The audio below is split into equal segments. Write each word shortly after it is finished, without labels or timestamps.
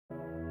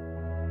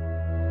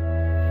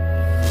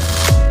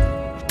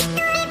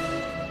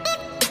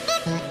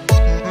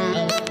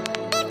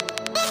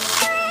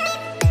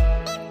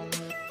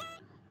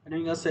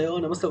안녕하세요.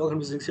 Namaste. Welcome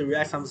to Zinc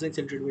Reacts. I'm Zinc.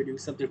 Today we're doing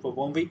something for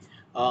ONEWE.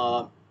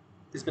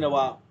 It's been a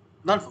while.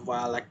 Not for a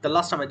while. Like the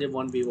last time I did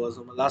ONEWE was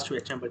on my last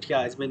reaction. But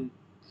yeah, it's been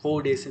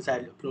 4 days since I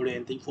uploaded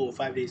anything. 4 or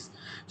 5 days.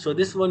 So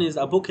this one is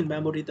a book in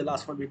memory. The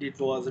last one we did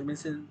was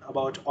Reminiscing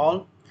About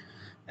All.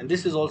 And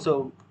this is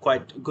also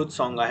quite a good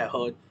song I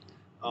heard.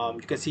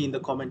 You can see in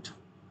the comment.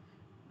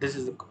 This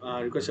is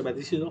requested by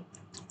this, So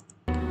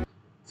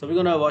we're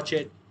gonna watch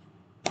it.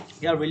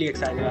 Yeah, really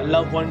excited. I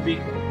love ONEWE.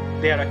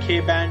 They are a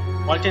K-band,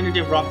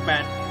 alternative rock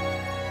band.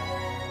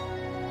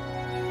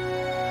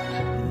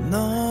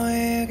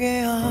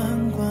 너에게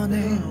한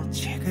권의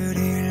책을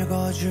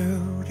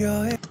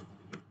읽어주려 해.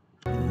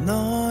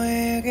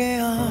 너에게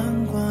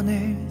한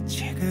권의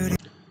책을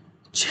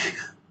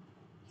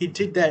He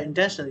did that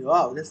intentionally.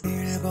 Wow, that's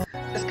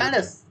kind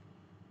of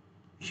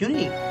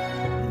unique.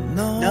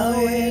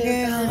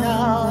 너에게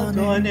한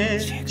권의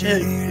책을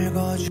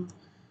읽어주려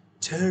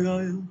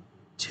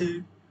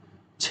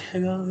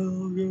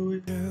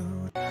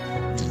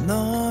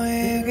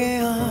너에게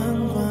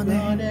한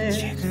권의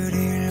책을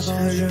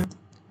읽어줄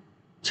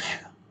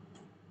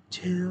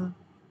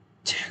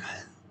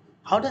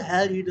How the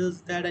hell he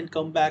does that and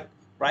come back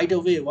right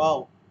away?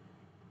 Wow.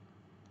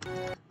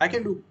 I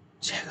can do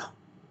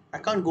I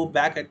can't go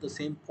back at the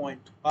same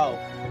point. Wow.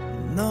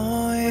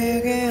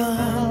 너에게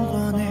한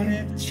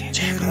권의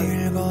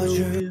책을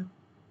읽어줄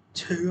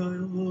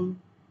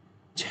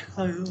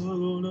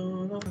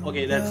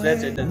Okay, that's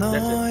it.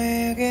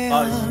 너에게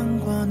한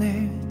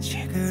권의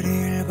책을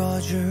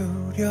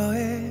읽어주려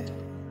해.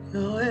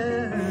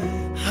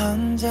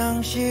 한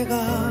장씩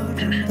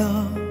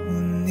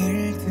아름다운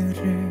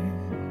일들을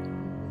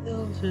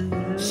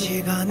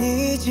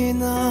시간이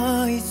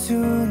지나 이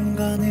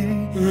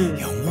순간을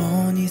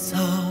영원히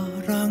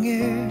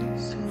사랑해.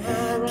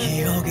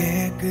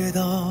 기억의 끝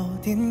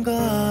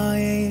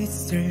어딘가에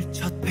있을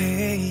첫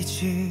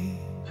페이지.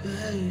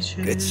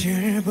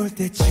 끝을 볼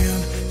때쯤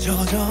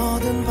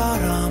젖어든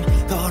바람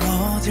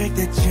떨어질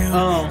때쯤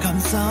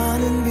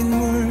감싸는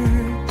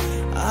빗물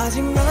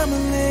아직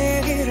남은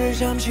내 길을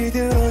잠시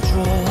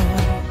들어줘.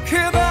 그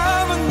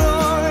밤은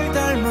널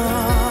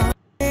닮아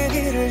내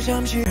길을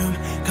잠시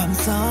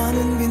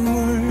감싸는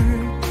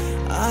빗물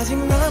아직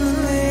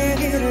남은 내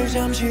길을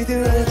잠시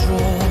들어줘.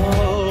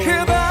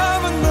 그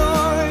밤은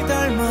널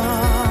닮아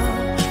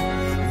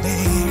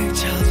매일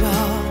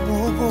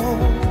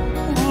찾아오고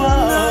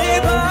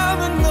나의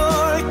밤은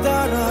널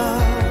따라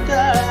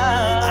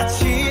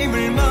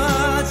아침을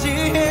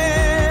맞이해.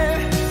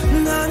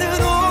 나는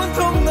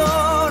온통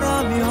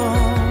너라면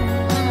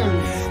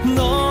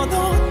너도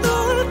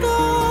어떨까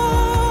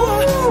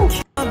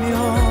하며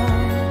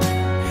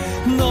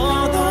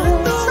너도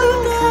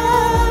어떨까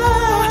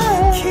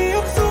기억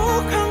속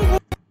한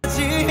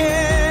맞이해.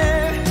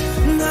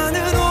 나는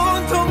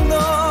온통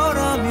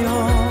너라면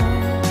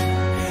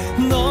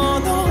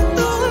너도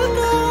어떨까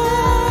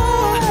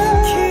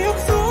기억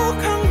속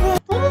한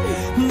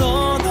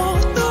너도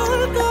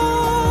어떨까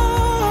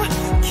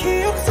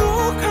기억 속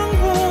한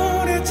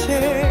권의 책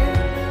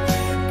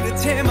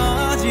끝에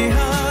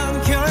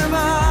맞이한 결말.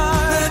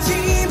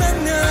 하지만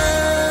난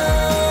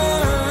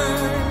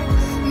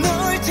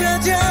널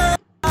찾아.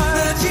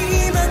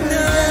 하지만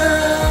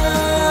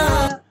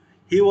난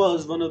He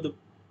was one of the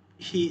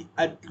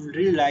I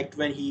really liked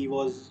when he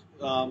was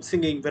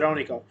singing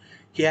Veronica.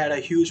 He had a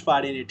huge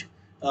part in it.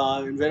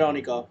 In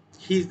Veronica,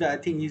 I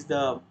think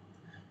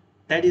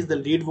that is the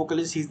lead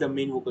vocalist. He's the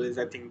main vocalist.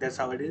 I think that's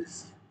how it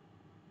is.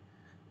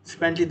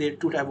 Apparently there are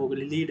two types of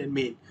vocalists, lead and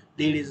main.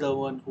 Lead is the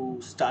one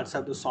who starts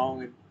up the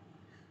song and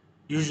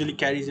usually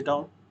carries it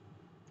out.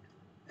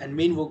 And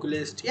main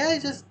vocalist, yeah,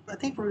 it's just I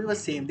think probably the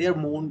same. They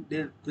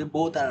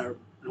both are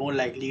known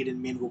like lead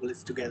and main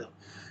vocalists together.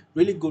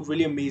 Really good,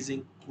 really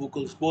amazing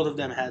vocals. Both of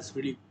them has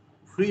really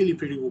pretty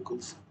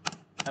vocals.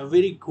 Have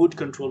very good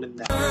control in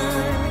that.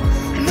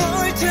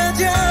 널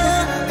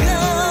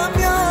찾아가면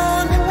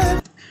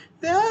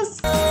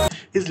Yes.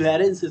 His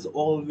larynx is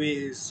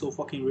always so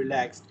fucking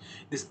relaxed.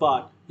 This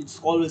part, it's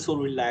always so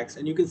relaxed,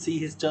 and you can see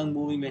his tongue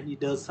moving when he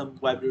does some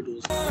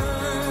vibratos.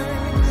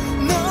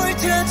 널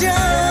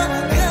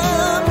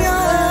찾아가면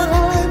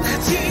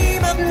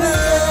하지만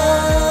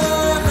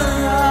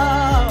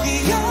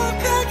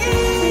기억하기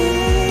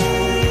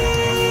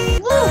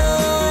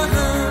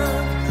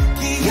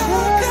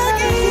기억하기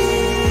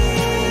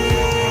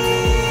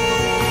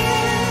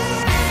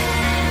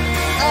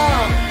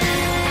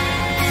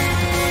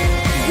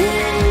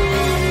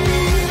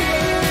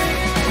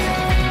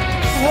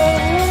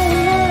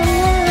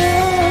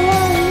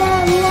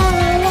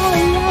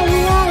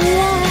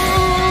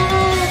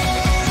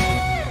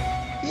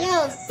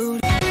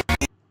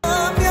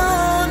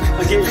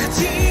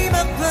Again.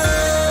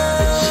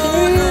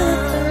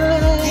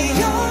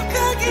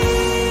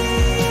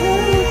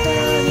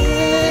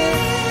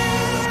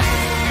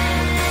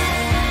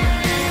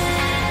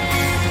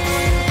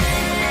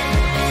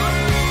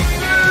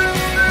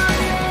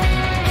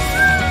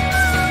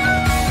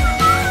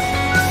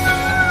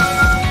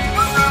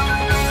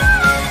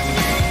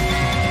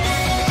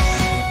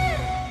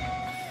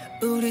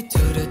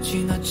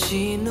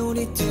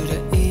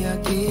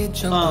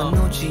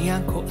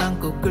 않고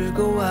안고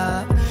끌고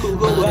와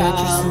끌고 와.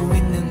 말해줄 수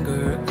있는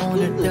걸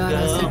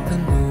오늘따라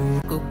슬픈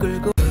묻고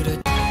끌고 그래.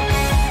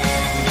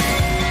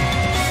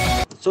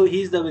 So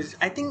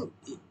I think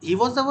he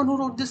was the one who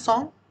wrote this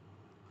song.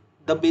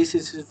 The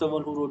bassist is the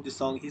one who wrote this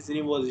song. His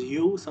name was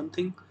Hugh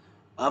something.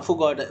 I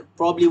forgot.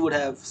 Probably would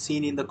have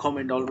seen in the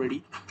comment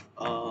already.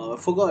 I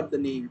forgot the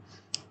name.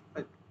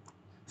 Uh,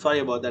 Sorry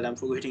about that. I'm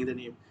forgetting the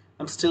name.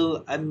 I'm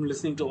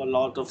listening to a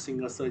lot of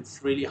singers, so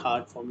it's really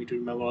hard for me to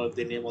remember all of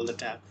their name all the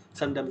time.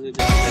 Sometimes it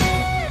just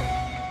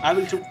I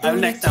will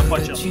next time for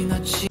sure.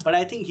 But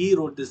I think he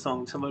wrote this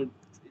song. Someone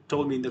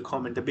told me in the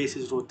comment. The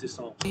bassist wrote this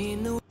song.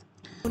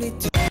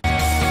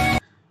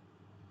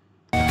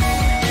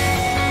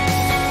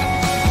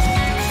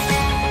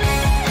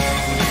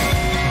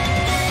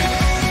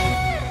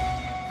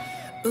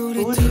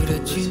 우리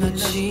둘의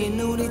지나친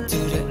우리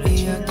둘의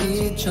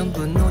이야기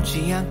전부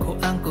놓지 않고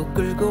안고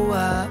끌고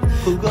와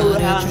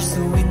말해줄 수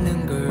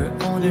있는 걸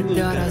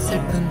오늘따라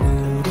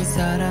슬픈 우리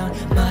사랑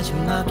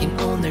마지막인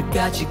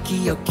오늘까지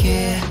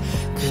기억해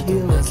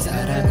그동안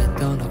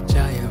사랑했던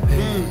억자의 회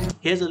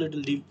He has a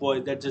little deep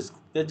voice that just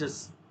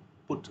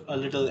put a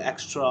little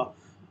extra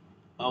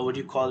what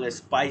do you call it,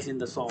 spice in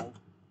the song,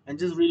 and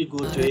just really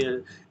good to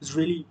hear. It's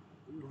really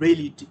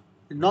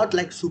not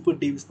like super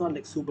deep. It's not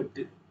like super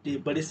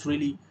deep, but it's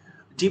really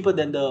deeper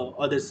than the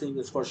other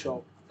singers for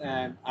sure.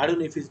 And I don't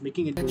know if he's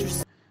making it good,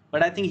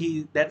 but I think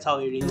that's how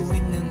it is.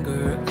 있는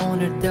걸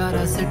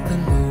오늘따라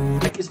슬픈 우리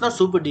Like it's not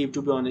super deep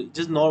to be honest.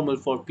 Just normal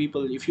for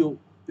people. If you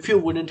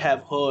wouldn't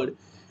have heard,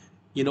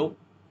 you know,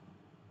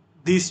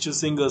 these two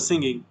singers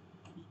singing,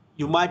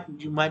 you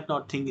might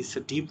not think it's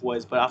a deep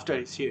voice, but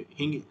after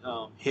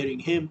hearing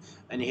him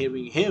and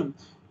hearing him,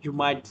 you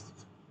might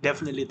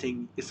definitely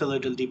think it's a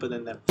little deeper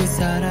than them.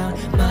 사랑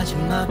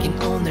마지막인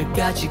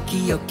오늘까지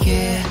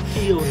기억해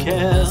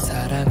기억해.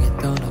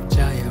 사랑했던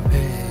억자의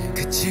회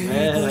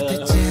그치를 볼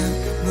때쯤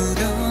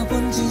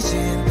물어본 진심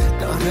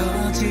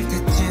떨어질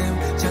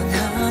때쯤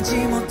전하지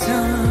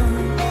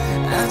못한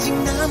아직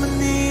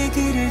남은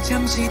얘기를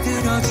잠시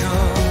들어줘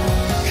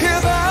그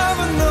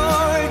밤은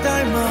널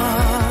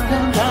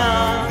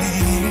닮아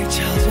매일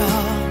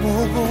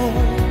찾아오고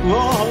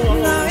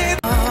나의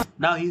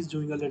Now he's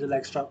doing a little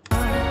extra.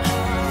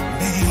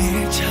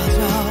 매일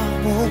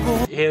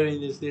찾아오고 Hearing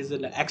this, there's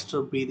an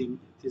extra breathing.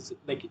 It's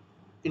like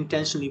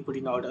intentionally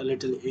putting out a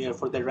little air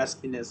for the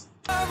raspiness.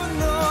 밤은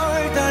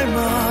널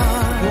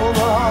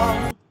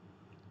닮아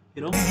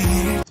You know,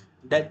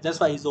 that's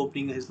why he's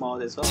opening his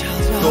mouth as well.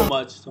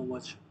 So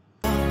much.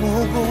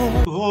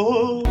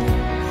 Oh,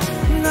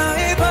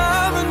 나의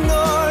밤은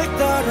널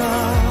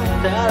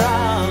따라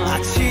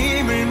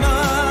아침을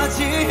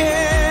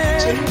맞이해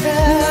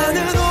나는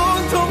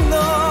온통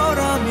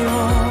너라면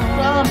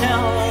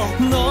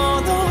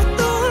너도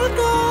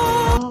떨고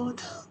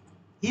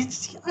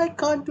I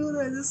can't do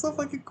that. It's so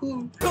fucking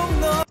cool. 너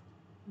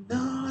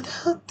No,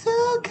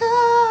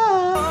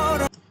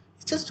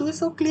 it's just doing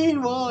so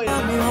clean, boy.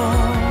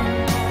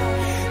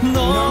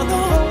 너도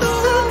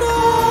떨고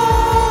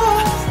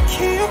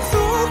기억 속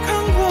한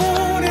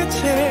권의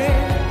책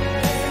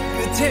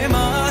끝에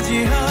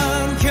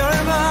맞이한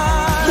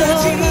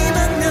결말이지만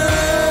널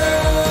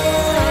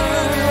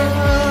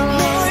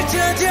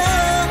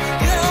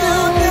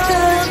찾아가면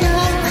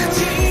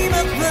마지막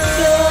밤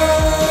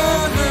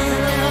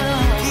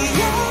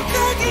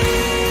기억하기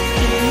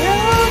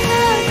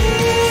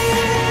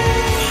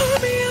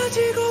밤이 아직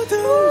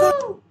어두운 걸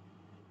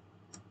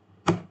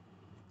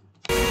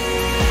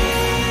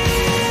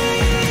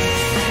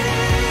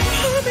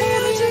밤이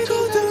아직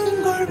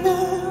어두운 걸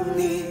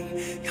보니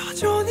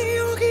여전히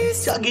여기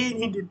있어 Again,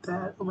 he did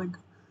that. Oh my god.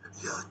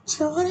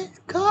 Johnny,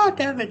 god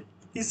damn it.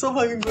 He's so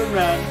fucking good,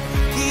 man.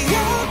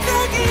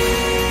 기억하기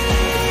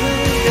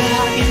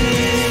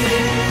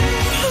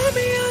밤이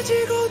아직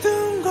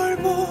어두운 걸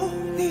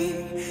보니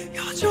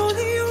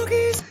여전히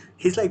여기 있어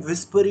He's like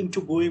whispering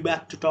to going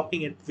back to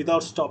talking it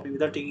without stopping,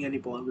 without taking any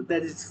pause.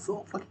 That is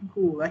so fucking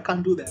cool. I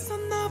can't do that.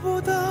 있었나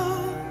보다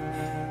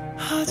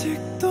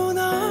아직도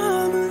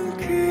남은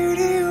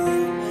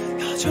그리움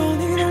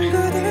여전히 넌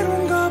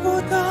그대로인가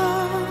보다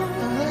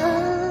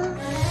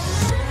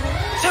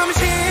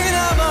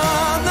잠시나마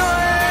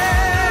너의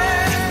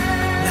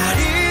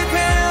날이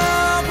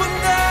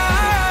되어본다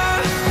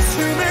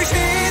숨을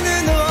쉬는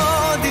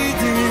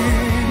어디든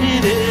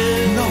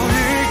너를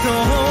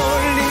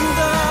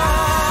떠올린다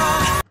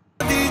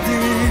어디든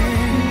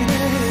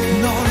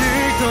너를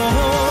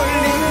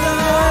떠올린다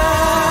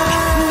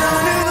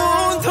나는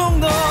온통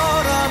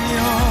너라면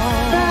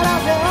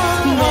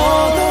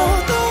너도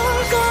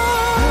떨고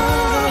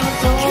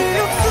기억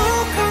속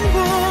한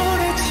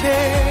권의 책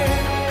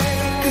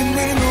끝내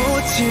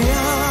놓지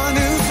않은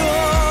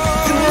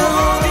소중한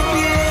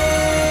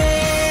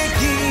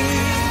얘기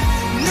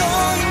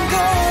너인 걸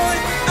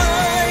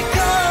알까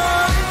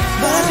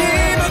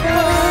마지막 밤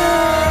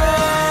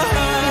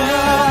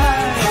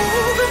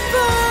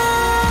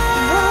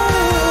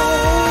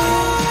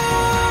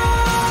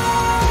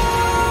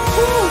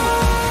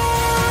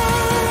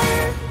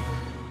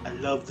I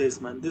love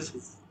this, man. This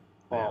is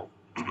wow.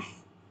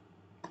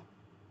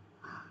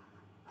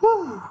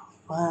 Whew.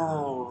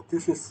 Wow,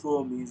 this is so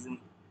amazing.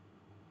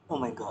 Oh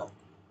my god.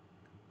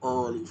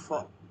 Holy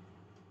fuck.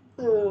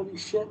 Holy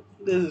shit.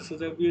 This is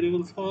such a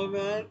beautiful song,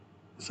 man.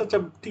 Such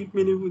a deep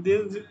meaningful.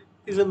 This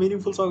is a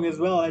meaningful song as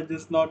well. I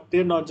just not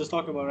they're not just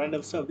talking about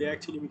random stuff. They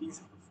actually mean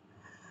stuff.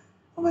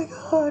 Oh my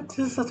god, this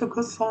is such a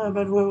good song,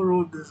 man. Whoever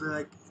wrote this,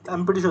 like,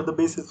 I'm pretty sure the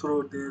bassist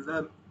wrote this.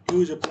 I'm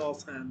huge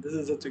applause, man. This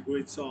is such a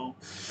great song,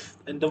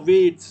 and the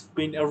way it's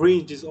been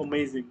arranged is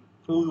amazing.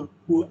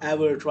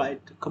 Whoever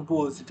tried to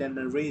compose it and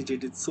arranged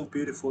it, it's so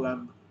beautiful.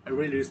 I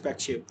really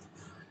respect you.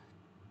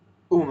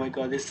 Oh my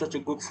god, it's such a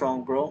good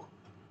song, bro.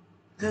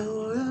 Na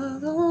na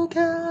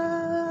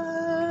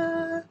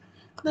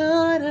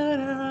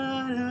na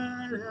na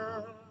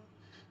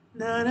na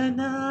na na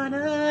na na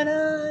na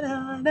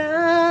na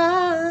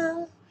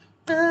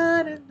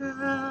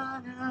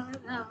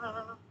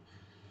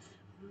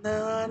na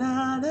na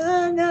na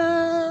na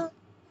na.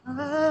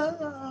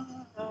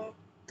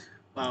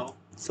 Wow,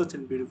 such a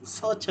beautiful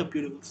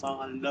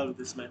song. I love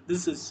this, man.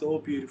 This is so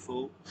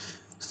beautiful,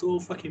 so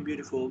fucking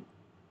beautiful.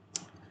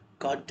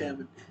 God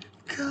damn it,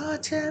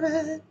 God damn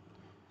it.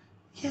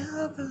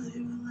 Yeah, but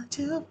you like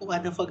to.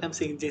 What the fuck I'm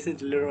saying Jason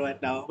Derulo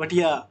right now? But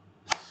yeah,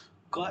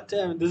 God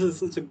damn, this is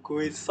such a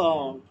great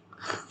song.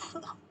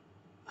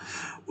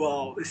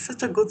 Wow, it's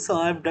such a good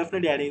song. I'm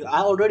definitely adding.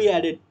 I already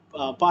added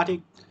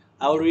party.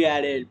 I already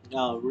added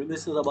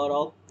reminiscence about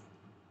all.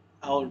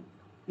 Oh,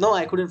 no,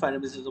 I couldn't find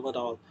reminiscence about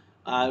all.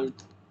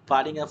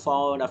 Parting I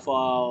found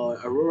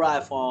Aurora. I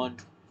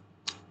found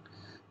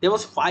there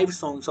was 5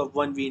 songs of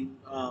one win.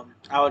 I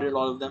added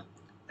all of them.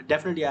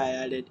 Definitely, I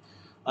added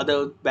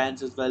other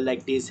bands as well,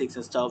 like Day6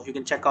 and stuff. You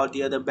can check out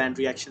the other band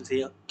reactions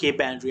here. K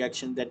band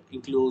reaction that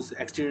includes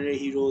Exterior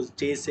Heroes,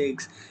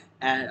 Day6,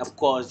 and of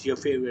course your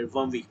favorite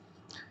one week.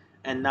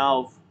 And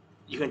now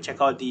you can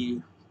check out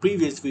the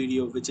previous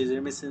video, which is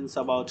reminiscence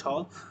about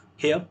all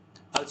here.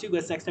 I'll see you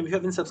guys next time. If you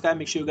haven't subscribed,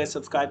 make sure you guys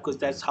subscribe because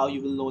that's how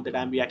you will know that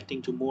I'm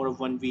reacting to more of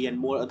 1v and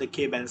more other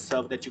K-band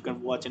stuff that you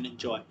can watch and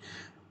enjoy.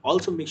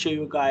 Also, make sure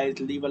you guys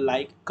leave a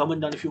like,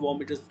 comment down if you want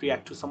me to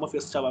react to some of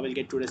your stuff. I will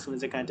get to it as soon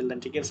as I can. Till then,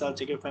 take care, yourself,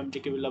 take care, family,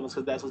 take care, love,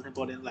 because that's what's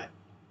important in life.